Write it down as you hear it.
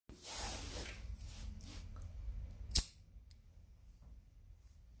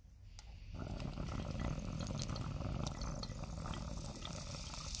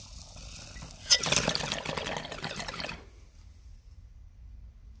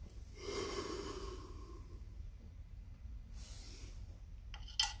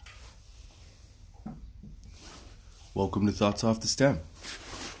Welcome to Thoughts Off the Stem.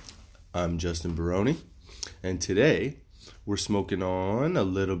 I'm Justin Baroni, and today we're smoking on a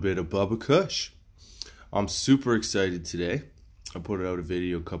little bit of Bubba Kush. I'm super excited today. I put out a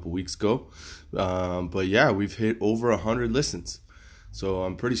video a couple weeks ago, but yeah, we've hit over 100 listens, so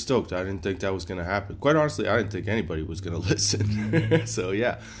I'm pretty stoked. I didn't think that was going to happen. Quite honestly, I didn't think anybody was going to listen, so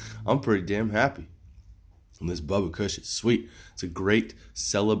yeah, I'm pretty damn happy. And this Bubba Kush is sweet. It's a great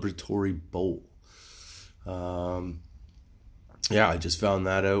celebratory bowl. Yeah, I just found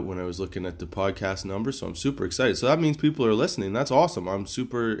that out when I was looking at the podcast numbers, so I'm super excited. So that means people are listening. That's awesome. I'm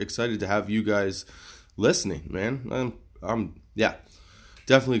super excited to have you guys listening, man. I'm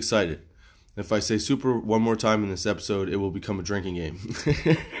definitely excited. If I say super one more time in this episode, it will become a drinking game.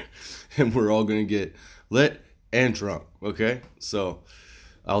 And we're all going to get lit and drunk, okay? So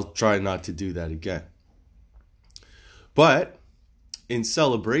I'll try not to do that again. But in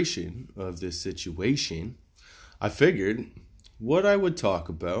celebration of this situation, I figured what I would talk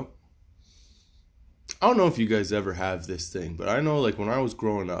about. I don't know if you guys ever have this thing, but I know like when I was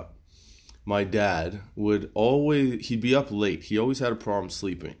growing up, my dad he'd be up late. He always had a problem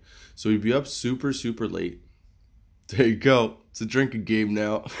sleeping. So he'd be up super, super late. There you go. It's a drinking game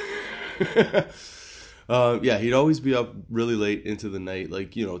now. He'd always be up really late into the night,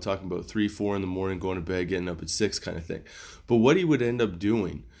 like, talking about 3, 4 in the morning, going to bed, getting up at 6 kind of thing. But what he would end up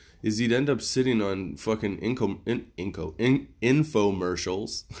doing is he'd end up sitting on fucking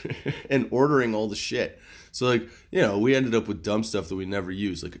infomercials and ordering all the shit. So, like, we ended up with dumb stuff that we never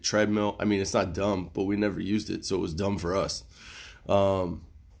used, like a treadmill. I mean, it's not dumb, but we never used it, so it was dumb for us.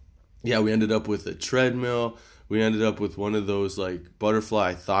 We ended up with a treadmill. We ended up with one of those, like,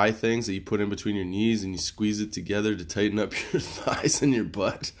 butterfly thigh things that you put in between your knees and you squeeze it together to tighten up your thighs and your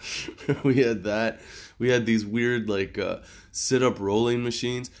butt. We had that. We had these weird, like, sit-up rolling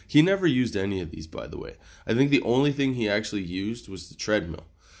machines. He never used any of these, by the way. I think the only thing he actually used was the treadmill.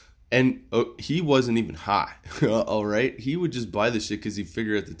 And he wasn't even high, all right? He would just buy the shit because he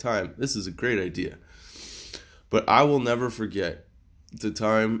figured at the time, this is a great idea. But I will never forget the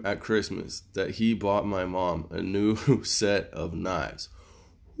time at Christmas that he bought my mom a new set of knives.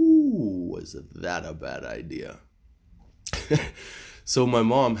 Ooh, was that a bad idea? So my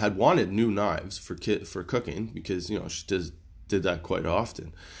mom had wanted new knives for cooking because, she did that quite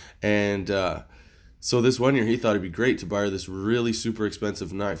often. And so this one year he thought it'd be great to buy her this really super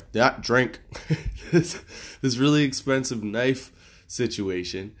expensive knife. This really expensive knife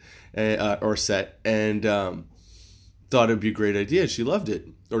situation or set. And thought it'd be a great idea. She loved it,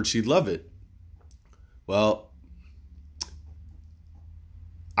 or she'd love it. Well,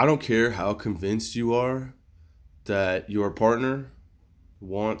 I don't care how convinced you are that your partner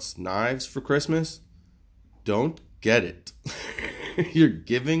wants knives for Christmas. Don't get it. You're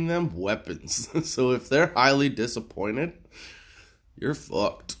giving them weapons. So if they're highly disappointed, you're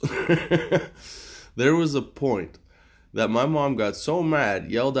fucked. There was a point that my mom got so mad,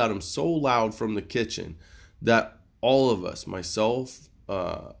 yelled at him so loud from the kitchen that all of us, myself,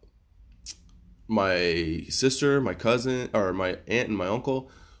 my sister, my cousin, or my aunt and my uncle,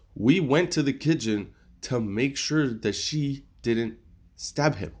 we went to the kitchen to make sure that she didn't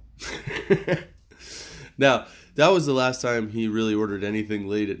stab him. Now, that was the last time he really ordered anything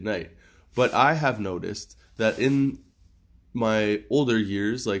late at night. But I have noticed that in my older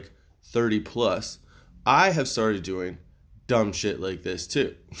years, like 30 plus, I have started doing dumb shit like this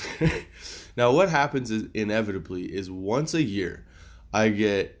too. Now, what happens is inevitably is once a year, I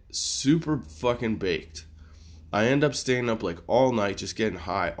get super fucking baked. I end up staying up like all night, just getting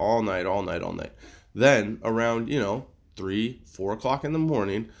high all night. Then around, 3, 4 o'clock in the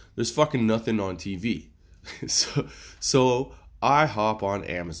morning, there's fucking nothing on TV. So I hop on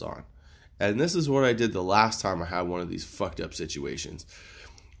Amazon. And this is what I did the last time I had one of these fucked up situations.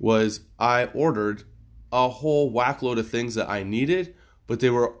 Was I ordered a whole whackload of things that I needed, but they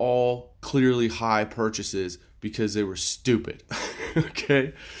were all clearly high purchases because they were stupid.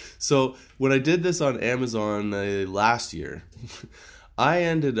 Okay? So when I did this on Amazon last year, I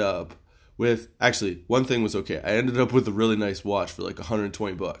ended up with, actually, one thing was okay. I ended up with a really nice watch for like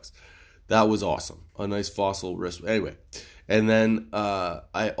 $120. That was awesome. A nice Fossil wrist. Anyway. And then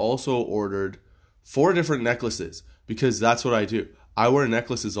I also ordered 4 different necklaces because that's what I do. I wear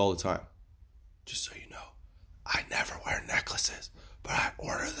necklaces all the time. Just so you know, I never wear necklaces, but I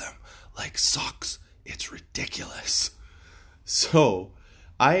order them like socks. It's ridiculous. So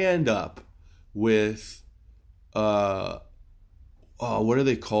I end up with, what are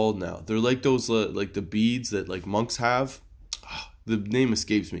they called now? They're like those, like the beads that like monks have. The name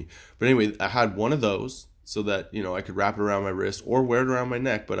escapes me. But anyway, I had one of those. so that, you know, I could wrap it around my wrist or wear it around my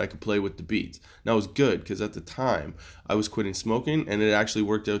neck, but I could play with the beads. Now it was good because at the time I was quitting smoking, and it actually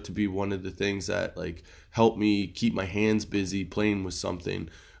worked out to be one of the things that like helped me keep my hands busy playing with something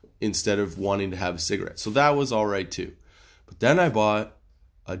instead of wanting to have a cigarette. So that was all right too. But then I bought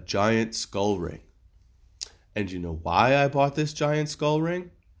a giant skull ring. And you know why I bought this giant skull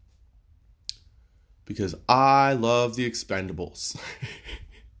ring? Because I love the Expendables.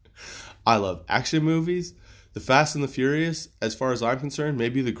 I love action movies. The Fast and the Furious, as far as I'm concerned, may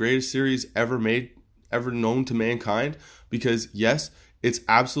be the greatest series ever made, ever known to mankind. Because yes, it's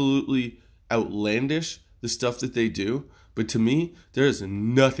absolutely outlandish, the stuff that they do. But to me, there is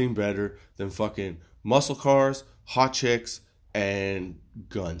nothing better than fucking muscle cars, hot chicks, and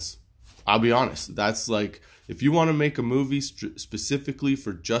guns. I'll be honest. That's like, if you want to make a movie specifically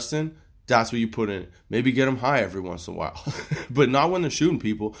for Justin, that's what you put in. Maybe get him high every once in a while. But not when they're shooting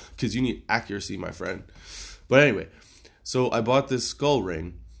people, because you need accuracy, my friend. But anyway, so I bought this skull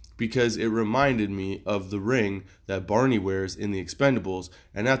ring because it reminded me of the ring that Barney wears in The Expendables.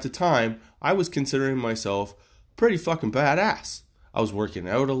 And at the time, I was considering myself pretty fucking badass. I was working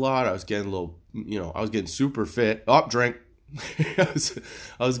out a lot. I was getting a little, you know, I was getting super fit. Oh, drink. I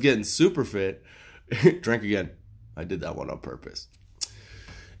was getting super fit. Drink again. I did that one on purpose.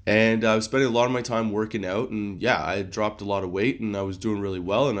 And I was spending a lot of my time working out, and yeah, I had dropped a lot of weight, and I was doing really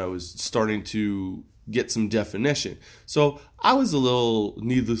well, and I was starting to get some definition. So I was a little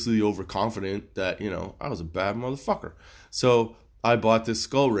needlessly overconfident that, you know, I was a bad motherfucker. So I bought this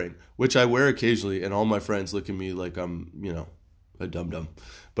skull ring, which I wear occasionally, and all my friends look at me like I'm, you know, a dum-dum.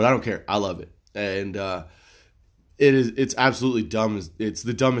 But I don't care. I love it. And it's absolutely dumb. It's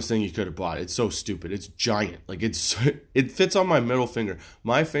the dumbest thing you could have bought. It's so stupid. It's giant. Like it fits on my middle finger.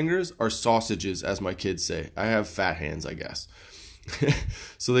 My fingers are sausages, as my kids say. I have fat hands, I guess.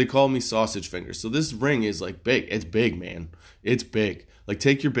 So they call me sausage fingers. So this ring is like big. It's big, man. It's big. Like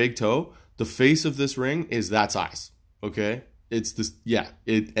take your big toe. The face of this ring is that size. Okay? It's this, yeah.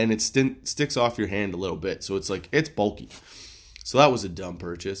 It sticks off your hand a little bit. So it's like, it's bulky. So that was a dumb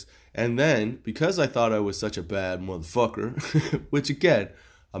purchase. And then, because I thought I was such a bad motherfucker, which again,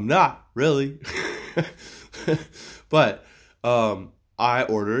 I'm not really, but I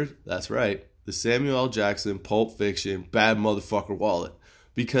ordered, that's right, the Samuel L. Jackson Pulp Fiction Bad Motherfucker wallet,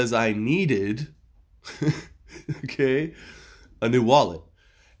 because I needed, okay, a new wallet.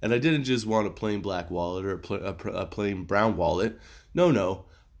 And I didn't just want a plain black wallet or a plain brown wallet. No,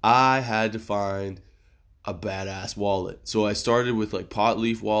 I had to find a badass wallet. So I started with like pot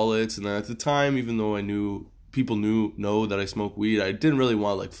leaf wallets, and then at the time, even though I knew people know that I smoke weed, I didn't really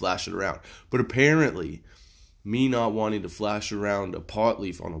want to like flash it around. But apparently, me not wanting to flash around a pot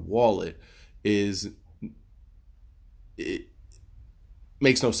leaf on a wallet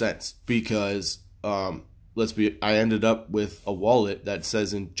makes no sense, because I ended up with a wallet that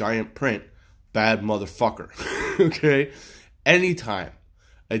says in giant print, bad motherfucker. Okay? Anytime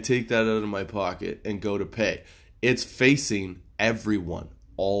I take that out of my pocket and go to pay, it's facing everyone,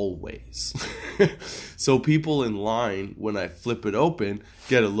 always. So people in line, when I flip it open,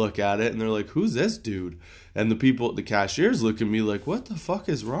 get a look at it, and they're like, who's this dude? And the cashiers look at me like, what the fuck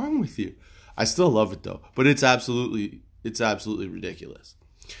is wrong with you? I still love it though, but it's absolutely ridiculous.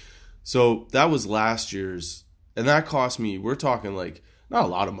 So that was last year's, and that cost me, we're talking like, not a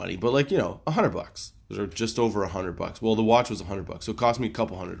lot of money, but like, you know, $100. Or just over $100. Well, the watch was $100, so it cost me a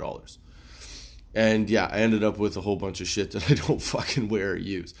couple $100. And yeah, I ended up with a whole bunch of shit that I don't fucking wear or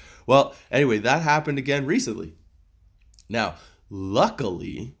use. Well, anyway, that happened again recently. Now,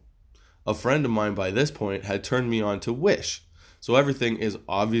 luckily, a friend of mine by this point had turned me on to Wish. So everything is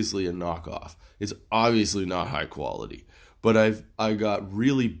obviously a knockoff. It's obviously not high quality. But I got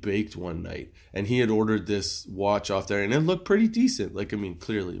really baked one night, and he had ordered this watch off there, and it looked pretty decent. Like, I mean,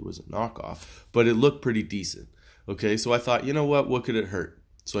 clearly it was a knockoff, but it looked pretty decent. Okay, so I thought, you know what could it hurt?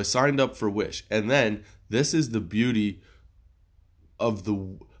 So I signed up for Wish. And then this is the beauty of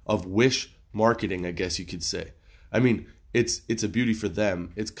Wish marketing, I guess you could say. I mean, it's a beauty for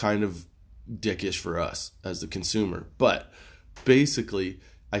them. It's kind of dickish for us as the consumer. But basically,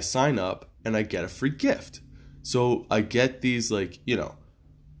 I sign up and I get a free gift. So I get these, like, you know,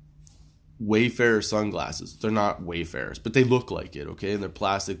 Wayfarer sunglasses. They're not Wayfarers, but they look like it, okay? And they're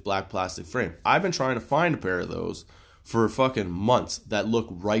black plastic frame. I've been trying to find a pair of those for fucking months that look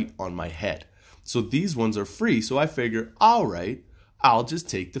right on my head. So these ones are free. So I figure, all right, I'll just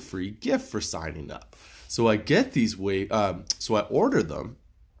take the free gift for signing up. So I get these so I order them.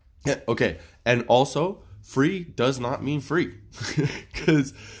 Yeah, okay. And also, free does not mean free,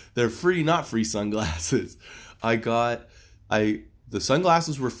 because they're free, not free sunglasses. The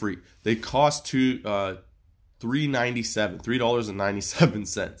sunglasses were free. They cost $2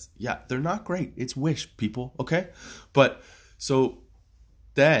 $3.97. Yeah, they're not great. It's Wish, people, okay? But so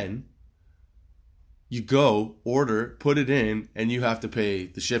then you go, order, put it in, and you have to pay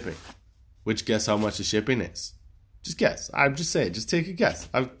the shipping. Which, guess how much the shipping is? Just guess. I'm just saying. Just take a guess.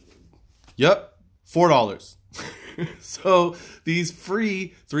 Yep, $4. So these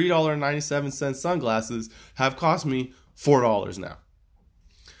free $3.97 sunglasses have cost me $4 now.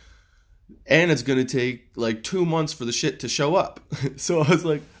 And it's going to take like 2 months for the shit to show up. So I was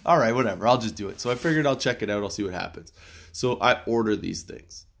like, all right, whatever. I'll just do it. So I figured I'll check it out. I'll see what happens. So I order these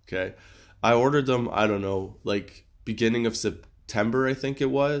things. Okay. I ordered them, I don't know, like beginning of September, I think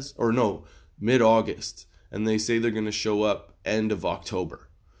it was. Or no, mid-August. And they say they're going to show up end of October.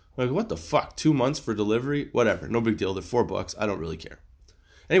 I'm like, what the fuck? 2 months for delivery? Whatever. No big deal. They're $4. I don't really care.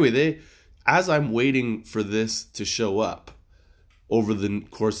 Anyway, as I'm waiting for this to show up, over the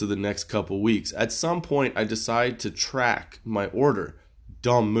course of the next couple weeks, at some point I decide to track my order.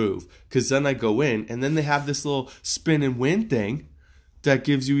 Dumb move. Because then I go in, and then they have this little spin and win thing that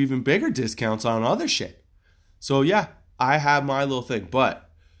gives you even bigger discounts on other shit. So yeah, I have my little thing. But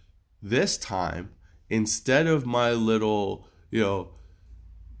this time, instead of my little,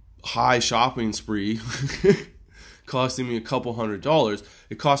 high shopping spree costing me a couple $100,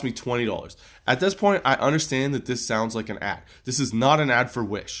 it cost me $20. At this point, I understand that this sounds like an ad. This is not an ad for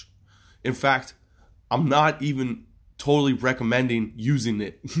Wish. In fact, I'm not even totally recommending using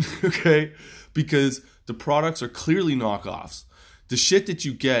it, okay? Because the products are clearly knockoffs. The shit that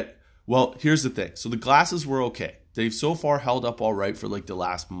you get, well, here's the thing. So the glasses were okay. They've so far held up all right for like the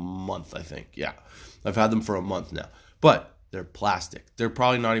last month, I think. Yeah, I've had them for a month now. But they're plastic. They're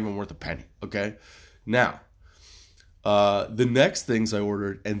probably not even worth a penny, okay? Now, the next things I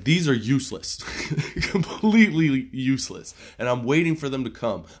ordered, and these are useless, completely useless, and I'm waiting for them to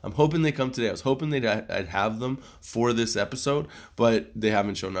come. I'm hoping they come today. I was hoping I'd have them for this episode, but they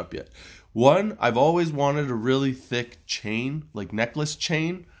haven't shown up yet. One, I've always wanted a really thick chain, like necklace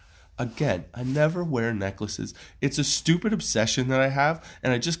chain. Again, I never wear necklaces. It's a stupid obsession that I have,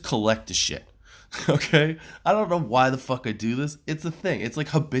 and I just collect the shit. Okay? I don't know why the fuck I do this. It's a thing. It's like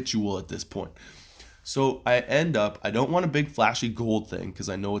habitual at this point. So I don't want a big flashy gold thing because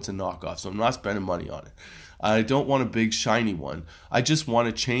I know it's a knockoff, so I'm not spending money on it. I don't want a big shiny one. I just want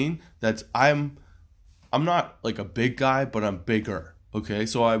a chain that's, I'm not like a big guy, but I'm bigger, okay?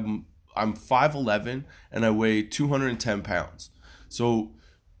 So I'm 5'11", and I weigh 210 pounds. So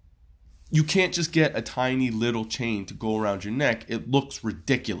you can't just get a tiny little chain to go around your neck. It looks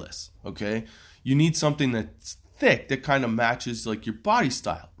ridiculous, okay? You need something that's thick that kind of matches like your body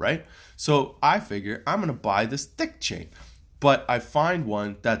style, right? So I figure I'm gonna buy this thick chain, but I find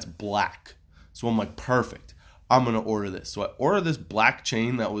one that's black. So I'm like, perfect. I'm gonna order this. So I order this black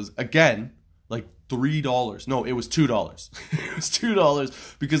chain that was, again, like $3. No, it was $2. It was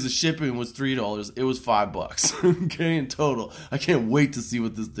 $2 because the shipping was $3. It was $5. Okay, in total. I can't wait to see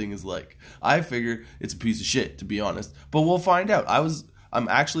what this thing is like. I figure it's a piece of shit, to be honest, but we'll find out. I'm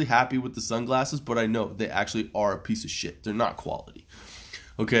actually happy with the sunglasses, but I know they actually are a piece of shit. They're not quality.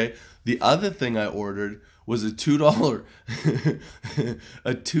 Okay? The other thing I ordered was a $2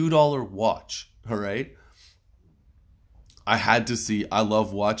 a $2 watch, all right? I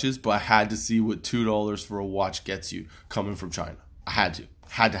love watches, but I had to see what $2 for a watch gets you coming from China. I had to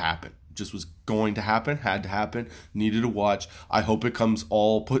happen. Just was going to happen, had to happen, needed a watch. I hope it comes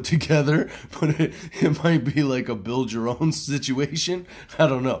all put together, but it might be like a build your own situation. I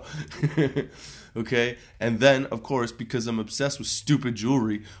don't know. Okay? And then, of course, because I'm obsessed with stupid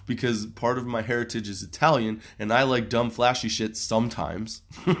jewelry, because part of my heritage is Italian, and I like dumb flashy shit sometimes,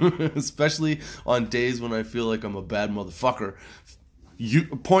 especially on days when I feel like I'm a bad motherfucker.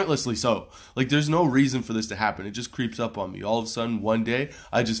 Pointlessly so. Like, there's no reason for this to happen. It just creeps up on me. All of a sudden, one day,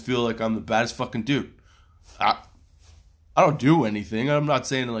 I just feel like I'm the baddest fucking dude. I don't do anything. I'm not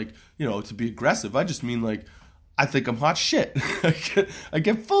saying, like, to be aggressive. I just mean, like, I think I'm hot shit. I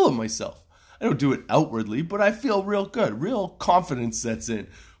get full of myself. I don't do it outwardly, but I feel real good. Real confidence sets in.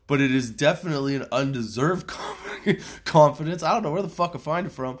 But it is definitely an undeserved confidence. I don't know where the fuck I find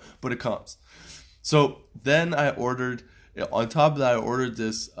it from, but it comes. So then I ordered... On top of that, I ordered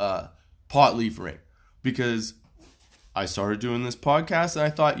this pot leaf ring because I started doing this podcast and I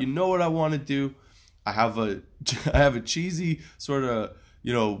thought, you know what I want to do? I have a cheesy sort of,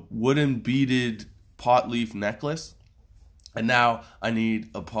 wooden beaded pot leaf necklace, and now I need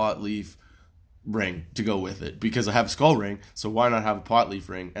a pot leaf ring to go with it because I have a skull ring, so why not have a pot leaf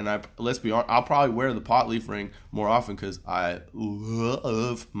ring? And let's be honest, I'll probably wear the pot leaf ring more often because I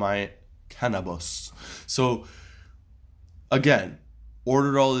love my cannabis. So again,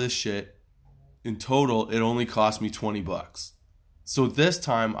 ordered all of this shit. in total, it only cost me $20. So this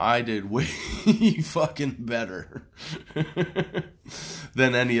time I did way fucking better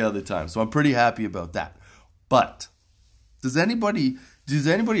than any other time. So I'm pretty happy about that. But does anybody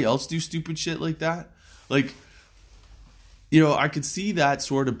else do stupid shit like that? Like, I could see that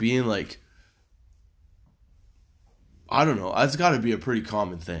sort of being like, I don't know, that's got to be a pretty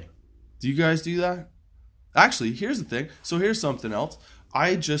common thing. Do you guys do that? Actually, here's the thing. So here's something else.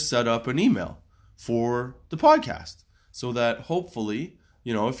 I just set up an email for the podcast so that hopefully,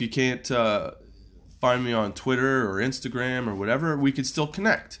 if you can't find me on Twitter or Instagram or whatever, we could still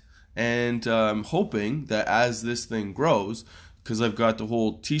connect. And I'm hoping that as this thing grows, because I've got the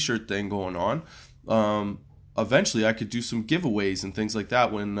whole t-shirt thing going on, eventually I could do some giveaways and things like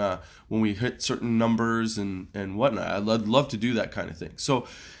that when we hit certain numbers and whatnot. I'd love to do that kind of thing. So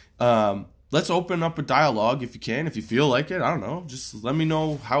let's open up a dialogue if you can, if you feel like it. I don't know. Just let me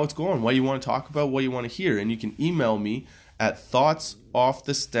know how it's going, what you want to talk about, what you want to hear. And you can email me at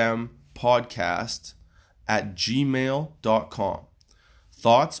thoughtsoffthestempodcast@gmail.com.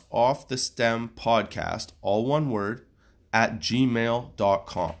 Thoughtsoffthestempodcast, all one word,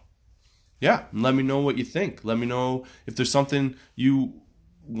 @gmail.com. Yeah, and let me know what you think. Let me know if there's something you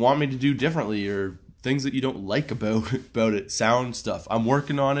want me to do differently or things that you don't like about it, sound stuff. I'm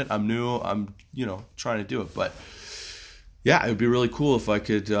working on it. I'm new. I'm, trying to do it. But yeah, it would be really cool if I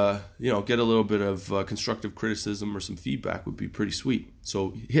could, get a little bit of constructive criticism or some feedback would be pretty sweet.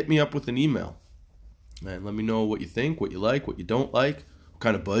 So hit me up with an email and let me know what you think, what you like, what you don't like, what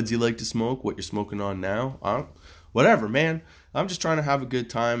kind of buds you like to smoke, what you're smoking on now. Whatever, man. I'm just trying to have a good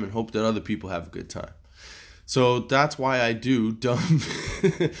time and hope that other people have a good time. So that's why I do dumb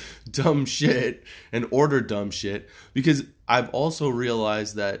shit and order dumb shit, because I've also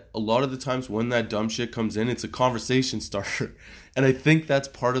realized that a lot of the times when that dumb shit comes in, it's a conversation starter. And I think that's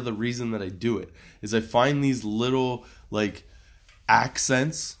part of the reason that I do it, is I find these little like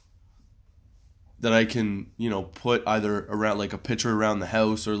accents that I can, put either around like a picture around the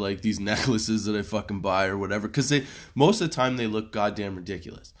house or like these necklaces that I fucking buy or whatever. Because most of the time they look goddamn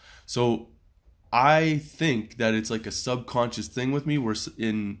ridiculous. So I think that it's like a subconscious thing with me where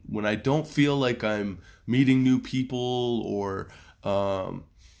when I don't feel like I'm meeting new people or,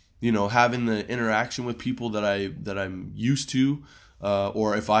 having the interaction with people that I'm used to,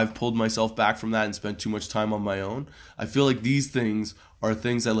 or if I've pulled myself back from that and spent too much time on my own, I feel like these things are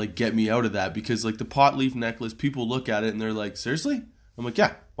things that like get me out of that, because like the pot leaf necklace, people look at it and they're like, seriously? I'm like,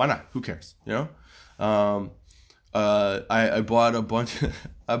 yeah, why not? Who cares? I bought a bunch.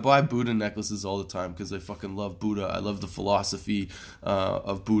 I buy Buddha necklaces all the time because I fucking love Buddha. I love the philosophy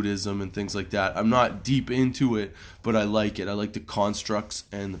of Buddhism and things like that. I'm not deep into it, but I like it. I like the constructs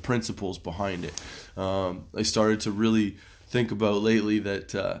and the principles behind it. I started to really think about lately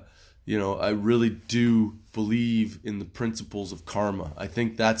that I really do believe in the principles of karma. I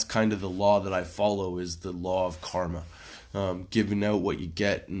think that's kind of the law that I follow, is the law of karma. Giving out what you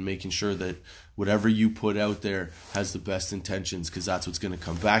get and making sure that whatever you put out there has the best intentions, because that's what's going to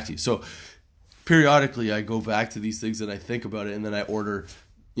come back to you. So periodically I go back to these things and I think about it, and then I order,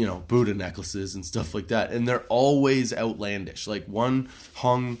 Buddha necklaces and stuff like that. And they're always outlandish. Like one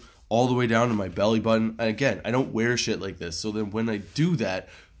hung all the way down to my belly button. And again, I don't wear shit like this. So then when I do that,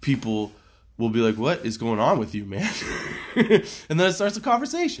 people will be like, what is going on with you, man? And then it starts a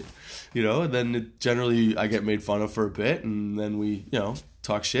conversation, and then generally I get made fun of for a bit, and then we,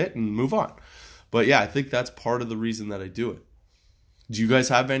 talk shit and move on. But yeah, I think that's part of the reason that I do it. Do you guys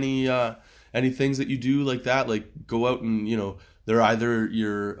have any things that you do like that? Like go out and, they're either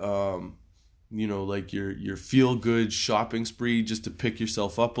your, like your feel good shopping spree just to pick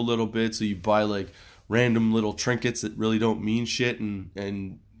yourself up a little bit. So you buy like random little trinkets that really don't mean shit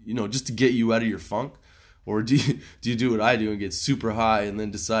and just to get you out of your funk? Or do you do what I do and get super high and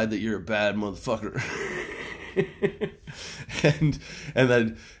then decide that you're a bad motherfucker? and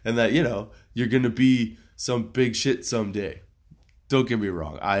that you're gonna be some big shit someday. Don't get me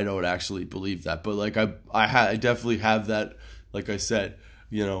wrong, I don't actually believe that, but like I definitely have that, like I said,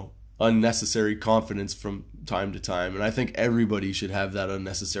 unnecessary confidence from time to time, and I think everybody should have that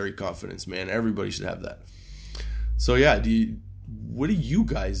unnecessary confidence, man. Everybody should have that. So yeah, what do you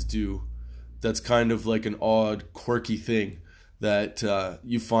guys do that's kind of like an odd, quirky thing that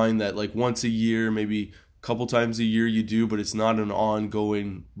you find that like once a year, maybe a couple times a year you do, but it's not an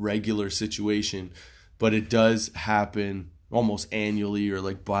ongoing, regular situation, but it does happen almost annually or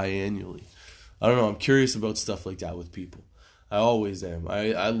like biannually? I don't know. I'm curious about stuff like that with people. I always am.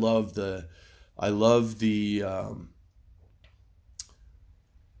 I love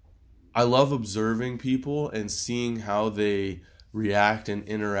observing people and seeing how they react and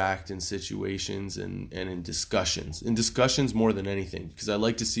interact in situations and in discussions. In discussions more than anything, because I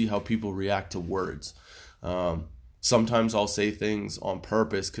like to see how people react to words. Sometimes I'll say things on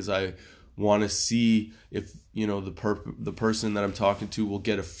purpose because I want to see if, you know, the person that I'm talking to will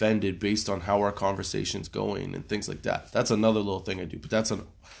get offended based on how our conversation's going and things like that. That's another little thing I do, but that's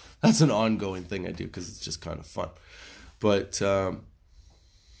an ongoing thing I do because it's just kind of fun. But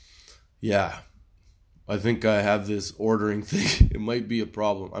yeah, I think I have this ordering thing. It might be a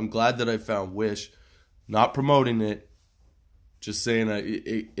problem. I'm glad that I found Wish. Not promoting it. Just saying,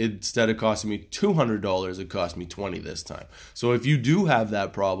 instead of costing me $200, it cost me $20 this time. So if you do have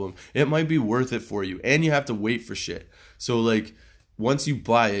that problem, it might be worth it for you. And you have to wait for shit. So like, once you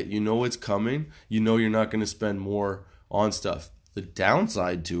buy it, you know it's coming. You know you're not going to spend more on stuff. The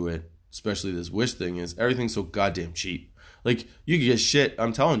downside to it, especially this Wish thing, is everything's so goddamn cheap. Like, you can get shit,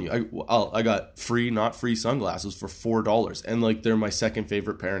 I'm telling you. I got free, not free sunglasses for $4. And, like, they're my second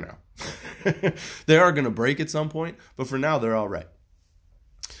favorite pair now. They are going to break at some point, but for now, they're all right.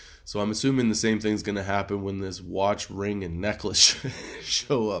 So I'm assuming the same thing's going to happen when this watch, ring, and necklace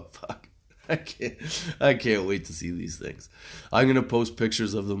show up. Fuck. I can't wait to see these things. I'm going to post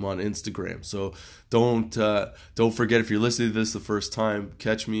pictures of them on Instagram. So don't forget, if you're listening to this the first time,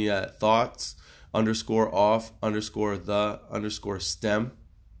 catch me at thoughts_off_the_stem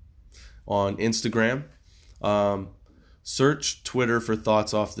on Instagram. Search Twitter for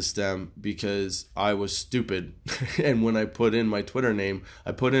Thoughts Off the Stem because I was stupid. And when I put in my Twitter name,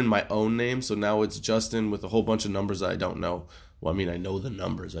 I put in my own name. So now it's Justin with a whole bunch of numbers that I don't know. Well, I mean, I know the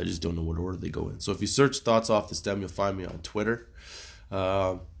numbers. I just don't know what order they go in. So if you search Thoughts Off the Stem, you'll find me on Twitter.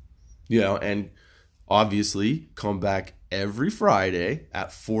 And obviously come back every Friday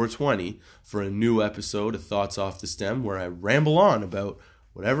at 4:20 for a new episode of Thoughts Off the Stem where I ramble on about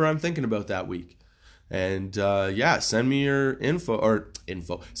whatever I'm thinking about that week. And send me your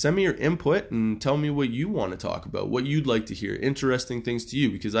send me your input and tell me what you want to talk about, what you'd like to hear, interesting things to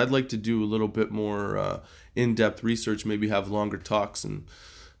you, because I'd like to do a little bit more in-depth research, maybe have longer talks and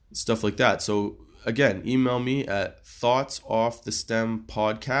stuff like that. So again, email me at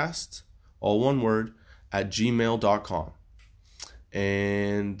thoughtsoffthestempodcast, all one word, at gmail.com.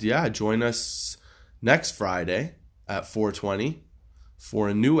 And join us next Friday at 4:20 for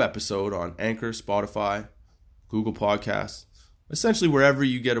a new episode on Anchor, Spotify, Google Podcasts. Essentially, wherever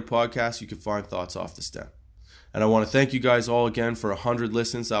you get a podcast, you can find Thoughts Off the Stem. And I want to thank you guys all again for 100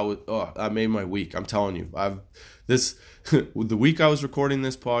 listens. That made my week. I'm telling you, the week I was recording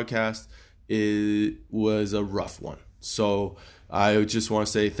this podcast, it was a rough one. So I just want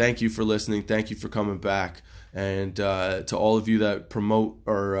to say thank you for listening. Thank you for coming back. And to all of you that promote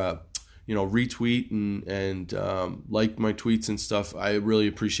or retweet and like my tweets and stuff, I really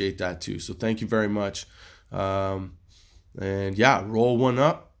appreciate that too. So thank you very much. Roll one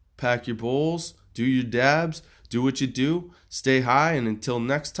up, pack your bowls, do your dabs, do what you do, stay high, and until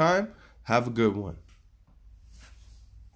next time, have a good one.